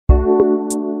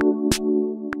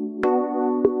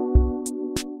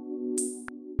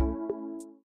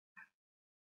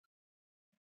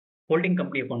holding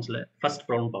company accounts first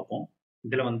problem பார்ப்போம்.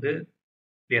 இதில் வந்து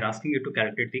they are asking you to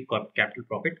calculate the capital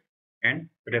profit and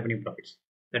revenue profits.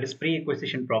 That is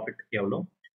pre-acquisition profit எவ்வளோ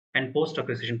and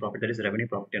post-acquisition profit, that is revenue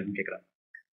profit என்னன்னு கேட்குறாங்க.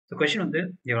 So question வந்து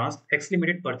they are asked X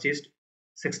Limited purchased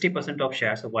 60% of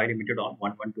shares of Y Limited on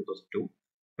 1/1/2002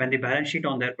 when the balance sheet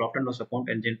on their profit and loss account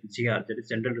and GR, that is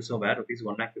general reserve, were rupees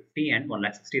 1,50,000 and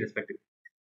 1,60,000 respectively.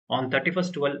 On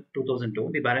 31st/12/2002,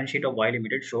 the balance sheet of Y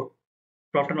Limited showed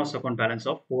profit and loss account balance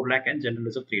of 4 lakh and general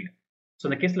reserve 3 lakh. So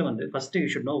இந்த கேஸில் வந்து first you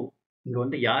should know இங்கே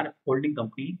வந்து யார் holding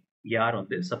company, யார்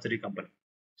வந்து subsidiary company.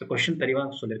 So question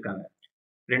தெளிவாக சொல்லியிருக்காங்க.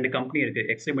 ரெண்டு கம்பெனி இருக்குது.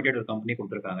 எக்ஸ் லிமிடெட் ஒரு கம்பெனி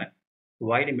கொடுத்துருக்காங்க,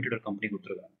 ஒய் லிமிடெட் ஒரு கம்பெனி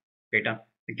கொடுத்துருக்காங்க. ரைட்டா?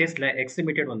 இந்த கேஸில் எக்ஸ்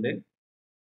லிமிடெட் வந்து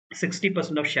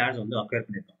 60% ஆஃப் ஷேர்ஸ் வந்து அக்வயர்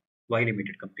பண்ணியிருக்கோம் ஒய்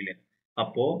லிமிடெட் கம்பெனியில்.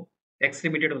 அப்போது எக்ஸ்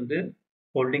லிமிடெட் வந்து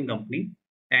holding company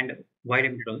and Y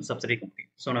limited வந்து சப்சிடி கம்பெனி.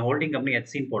 ஸோ நான் ஹோல்டிங் கம்பெனி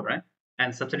HCன்னு போடுறேன்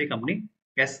அண்ட் சப்சிடி கம்பெனி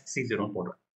SC0ன்னு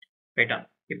போடுறேன். ரைட்டா?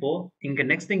 இப்போ இங்கே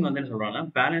நெக்ஸ்ட் திங் வந்து என்ன சொல்கிறாங்கன்னா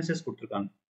பேலன்சஸ் கொடுத்துருக்காங்க.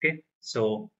 ஓகே, ஸோ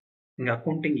இங்கே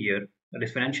accounting year, that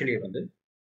is financial year வந்து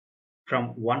ஃப்ரம்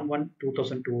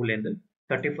 1/1/2002லேருந்து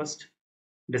 31st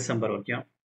டிசம்பர் வரைக்கும்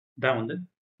தான் வந்து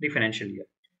தி financial year.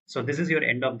 So this is your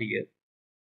end of the year.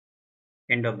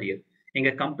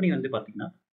 எங்கள் கம்பெனி வந்து பார்த்தீங்கன்னா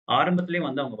ஆரம்பத்திலே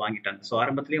வந்து அவங்க வாங்கிட்டாங்க. ஸோ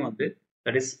ஆரம்பத்திலே வந்து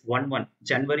தட் இஸ் 1/1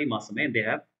 ஜனவரி மாதமே they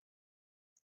have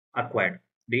acquired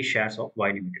the shares of Y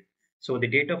Limited. So the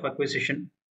date of acquisition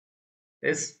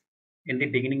is in the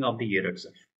beginning of the year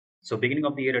itself. So beginning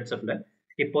of the year itself,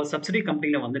 இப்போ சப்சிடி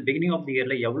கம்பெனியில் வந்து beginning of the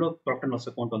இயரில் எவ்வளோ profit and loss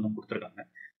account வந்து கொடுத்துருக்காங்க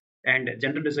and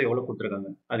general reserve எவ்வளோ கொடுத்துருக்காங்க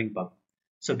அதையும் பார்ப்போம்.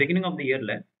 ஸோ பிகினிங் ஆஃப் தி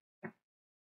இயரில்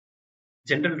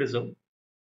general reserve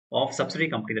of subsidiary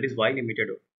company, that is Y Limited,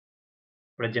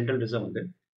 general reserve வந்து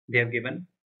they have given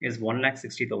is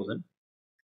 1,60,000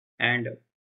 and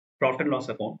profit and loss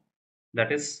account,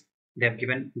 that is they have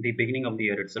given the beginning of the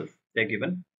year itself, they have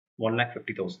given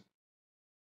 1,50,000.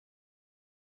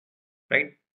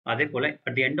 Right? அதே போல்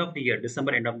at the end of the year,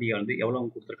 December end of the year வந்து எவ்வளோ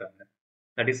கொடுத்துருக்காங்க,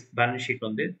 that is balance sheet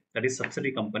வந்து that is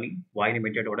subsidiary company Y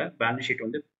லிமிடெடோட balance sheet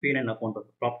வந்து P&L account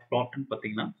ப்ராஃபிட்னு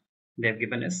பார்த்தீங்கன்னா they have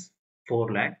given is 4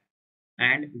 lakh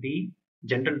and the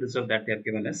general reserve that they have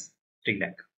given is 3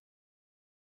 lakh.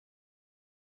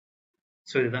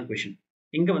 So இதுதான் question.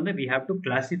 இங்கே வந்து we have to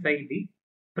classify the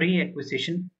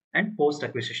pre-acquisition and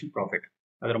post-acquisition profit.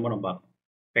 அது ரொம்ப நம்ம பார்க்கணும்.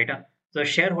 ரைட்டா? ஸோ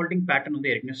ஷேர் ஹோல்டிங் பேட்டர்ன்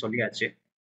வந்து ஏற்கனவே சொல்லியாச்சு.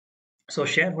 ஸோ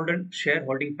ஷேர்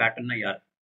ஹோல்டிங் பேட்டர்னா யார்?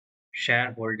 Share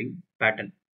holding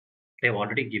pattern Dev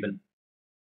already given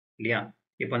இல்லையா?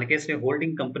 இப்போ அந்த கேஸில்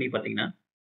ஹோல்டிங் கம்பெனி பார்த்தீங்கன்னா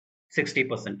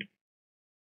 60%.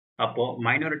 அப்போது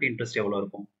மைனாரிட்டி இன்ட்ரெஸ்ட் எவ்வளோ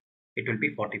இருக்கும்? It will be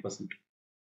 40%.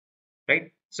 Right?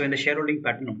 So இந்த ஷேர் ஹோல்டிங்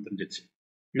பேட்டர்ன் நமக்கு தெரிஞ்சிச்சு.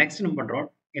 நெக்ஸ்ட் நம்ம பண்ணுறோம்,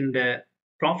 இந்த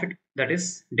profit that is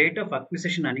date of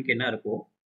acquisition அன்னைக்கு என்ன இருக்கோ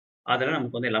அதெல்லாம்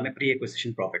நமக்கு வந்து எல்லாமே ப்ரீ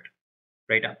அக்விசிஷன் ப்ராஃபிட்.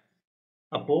 ரைட்டா?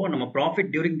 அப்போது நம்ம ப்ராஃபிட்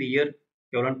டியூரிங் தி இயர்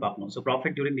எவ்வளோன்னு பார்க்கணும். So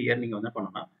profit during the year நீங்கள் வந்து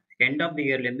பண்ணணும்னா end of the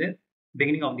இயர்லேருந்து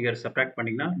beginning of the year subtract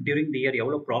பண்ணிங்கன்னா டியூரிங் தி இயர்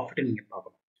எவ்வளோ ப்ராஃபிட் நீங்கள்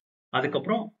பார்க்கணும்.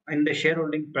 அதுக்கப்புறம் இந்த ஷேர்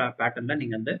ஹோல்டிங் பேட்டர்னில்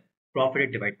நீங்கள் அந்த ப்ராஃபிட்டை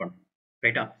டிவைட் பண்ணணும்.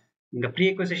 ரைட்டா? இந்த ப்ரீ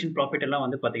அக்விசிஷன் ப்ராஃபிட் எல்லாம்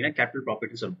வந்து பார்த்தீங்கன்னா கேபிட்டல்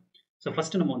ப்ராஃபிட்னு சொல்லுவோம். ஸோ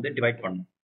ஃபஸ்ட்டு நம்ம வந்து டிவைட் பண்ணணும்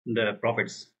இந்த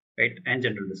profits, right, and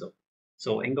general reserve.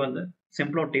 So இங்கே வந்து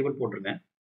சிம்பிளாக டேபிள் போட்டிருங்க.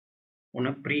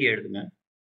 ஒன்று ப்ரீ எழுதுங்க,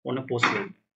 ஒன்று போஸ்ட்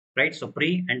எழுதுங்க. Right? So pre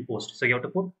and post. So you have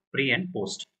to put pre and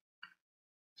post.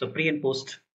 So pre and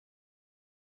post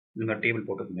இந்த மாதிரி டேபிள்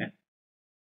போட்டுக்குங்க.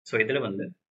 ஸோ இதில் வந்து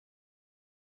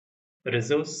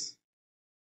ரிசர்வ்ஸ்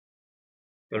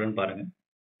எவ்வளோன்னு பாருங்கள்,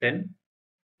 தென்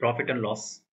ப்ராஃபிட் அண்ட் லாஸ்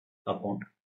அக்கௌண்ட்,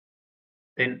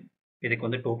 தென் இதுக்கு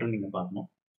வந்து டோட்டல் நீங்கள் பார்க்கணும்.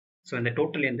 ஸோ இந்த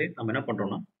டோட்டல்லேருந்து நம்ம என்ன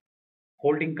பண்ணுறோம்னா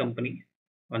ஹோல்டிங் கம்பெனி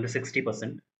வந்து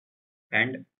 60%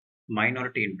 அண்ட்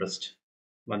மைனாரிட்டி இன்ட்ரெஸ்ட்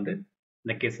வந்து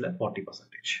இந்த கேஸில்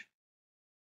 40%.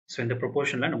 ஸோ இந்த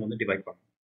ப்ரொபோர்ஷனில் நம்ம வந்து டிவைட் பண்ணணும்.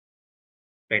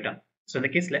 ரைட்டா? ஸோ இந்த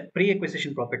கேஸில் pre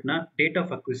acquisition ப்ராஃபிட்னா date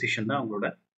of acquisition தான் உங்களோட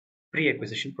pre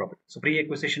acquisition profit. So pre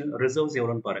acquisition reserves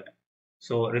எவ்வளோன்னு பாருங்கள்.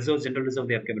 So reserve general reserve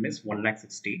they have given is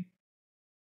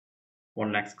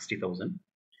 1,60,000.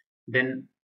 Then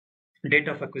date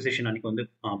of acquisition அன்றைக்கி வந்து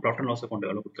ப்ராஃபிட் அண்ட் லாஸ் அக்கௌண்ட்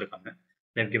எவ்வளோ கொடுத்துருக்காங்க,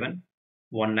 they have given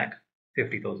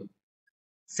 1,50,000.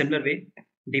 Similar way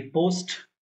the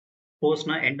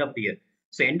போஸ்ட்னா end of the year.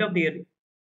 So end of the year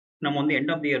நம்ம வந்து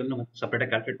end of the year நம்ம செப்பரேட்டாக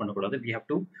calculate பண்ணக்கூடாது. we have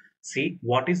to see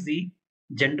what is the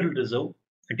general reserve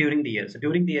during the year. So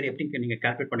during the year எப்படி நீங்கள்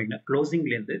calculate பண்ணிங்கன்னா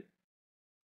க்ளோசிங்லேருந்து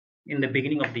இந்த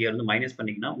beginning of the year வந்து மைனஸ்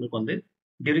பண்ணிங்கன்னா உங்களுக்கு வந்து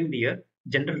during the year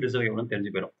general reserve எவ்வளோன்னு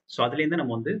தெரிஞ்சு போயிடும். ஸோ அதுலேருந்து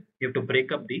நம்ம வந்து you have to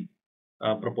break up the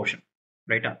proportion.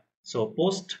 ரைட்டா? So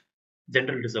post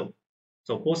general reserve,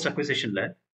 so post அக்விசிஷனில்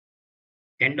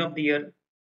end of the year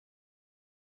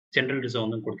general reserve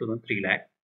வந்து கொடுத்தது வந்து 3 lakh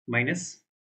minus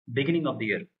beginning of the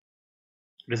year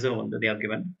reserve வந்து they are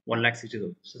given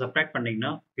 1,60,000. So subtract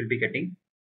பண்ணீங்கன்னா you'll be getting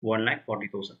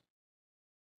 1,40,000.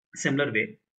 Similar way,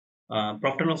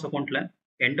 profit and loss accountல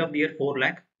end of the year 4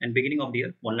 lakh and beginning of the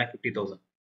year 1,50,000.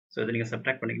 So இதை நீங்க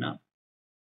subtract பண்ணீங்கன்னா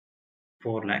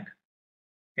 4 lakh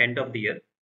end of the year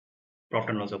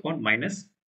profit and loss account minus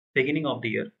beginning of the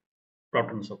year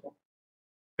profit and loss account,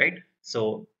 right? So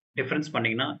difference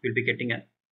பண்ணீங்கன்னா you'll be getting a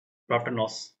profit and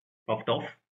loss profit of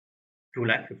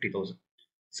 2,50,000.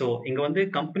 So இங்கே வந்து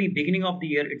company beginning of the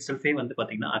year it செல்ஃபே வந்து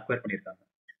பார்த்தீங்கன்னா acquire பண்ணியிருக்காங்க.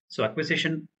 So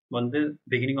acquisition வந்து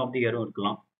beginning of the இயரும்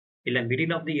இருக்கலாம், இல்லை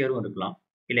middle of the இயரும் இருக்கலாம்,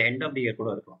 இல்லை எண்ட் ஆஃப் தி இயர் கூட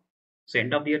இருக்கலாம். So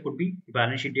end of the year could be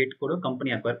balance sheet date கூட கம்பெனி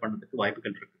அக்வயர் பண்ணுறதுக்கு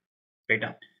வாய்ப்புகள் இருக்கு, ரைட்டா?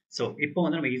 ஸோ இப்போ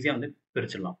வந்து நம்ம ஈஸியாக வந்து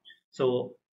பிரிச்சிடலாம். ஸோ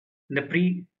இந்த pre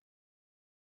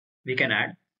we can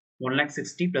add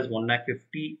 1,60,000 plus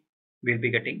 1,50,000 will be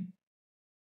getting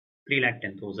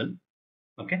 3,10,000,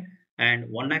 okay, and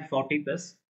 1,40,000 plus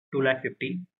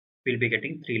 2,50,000 will be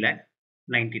getting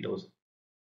 3,90,000,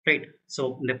 right? So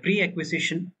the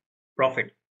pre-acquisition profit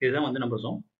இதுதான் வந்து நம்ம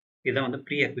சொல்றோம், இதுதான் வந்து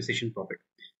pre-acquisition profit.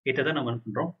 இதை தான் நம்ம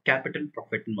பண்றோம் capital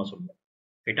profit நம்ம சொல்றோம்,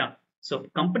 ரைட்டா? ஸோ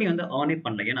கம்பெனி வந்து ஏர்னே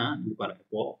பண்ணல, ஏன்னா இங்க பாருங்க,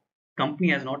 இப்போ company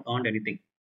has not earned anything.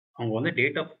 அவங்க வந்து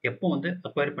டேட் ஆஃப் எப்போ வந்து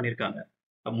அக்வயர் பண்ணியிருக்காங்க,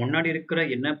 முன்னாடி இருக்கிற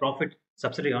என்ன ப்ராஃபிட்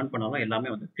சப்சிடி ஏர்ன் பண்ணாலும் எல்லாமே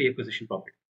வந்து ப்ரீ அக்விசிஷன்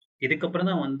ப்ராஃபிட். இதுக்கப்புறம்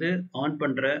தான் வந்து ஏர்ன்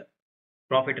பண்ற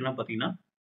ப்ராஃபிட் எல்லாம் பார்த்தீங்கன்னா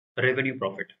ரெவென்யூ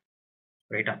ப்ராஃபிட்,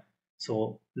 ரைட்டா? ஸோ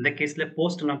இந்த கேஸ்ல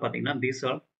போஸ்ட் எல்லாம் பார்த்தீங்கன்னா these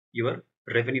are your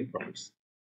revenue profits.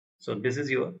 So this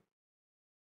is your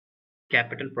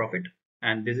capital profit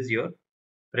and this is your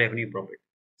revenue profit.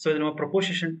 So இது நம்ம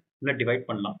ப்ரொபோசிஷன் டிவைட்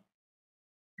பண்ணலாம்.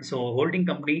 So holding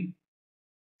company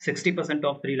 60%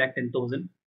 of 3,10,000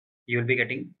 you will be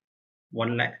getting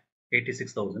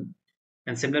 1,86,000.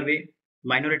 and similar way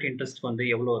minority interest வந்து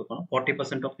எவ்வளோ இருக்கும்,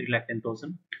 40% of 3,10,000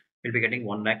 will be getting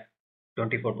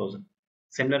 1,24,000.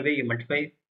 similar way you multiply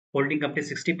holding company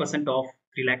 60% of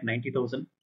 3,90,000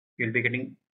 you will be getting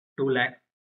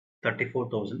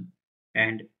 2,34,000,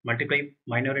 and multiply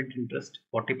minority interest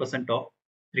 40% of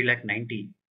 3,90,000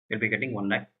 you will be getting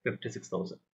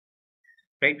 1,56,000,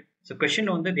 right? So question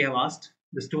on that they have asked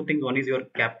these two things, one is your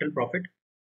capital profit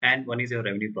and one is your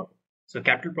revenue profit. So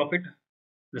capital profit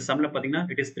the sum pathina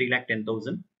it is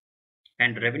 3,10,000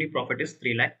 and revenue profit is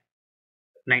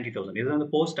 3,90,000. This is the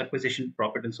post acquisition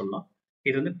profit and solla,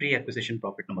 this is the pre acquisition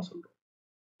profit nama solrom,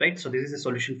 right? So this is the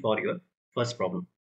solution for your first problem.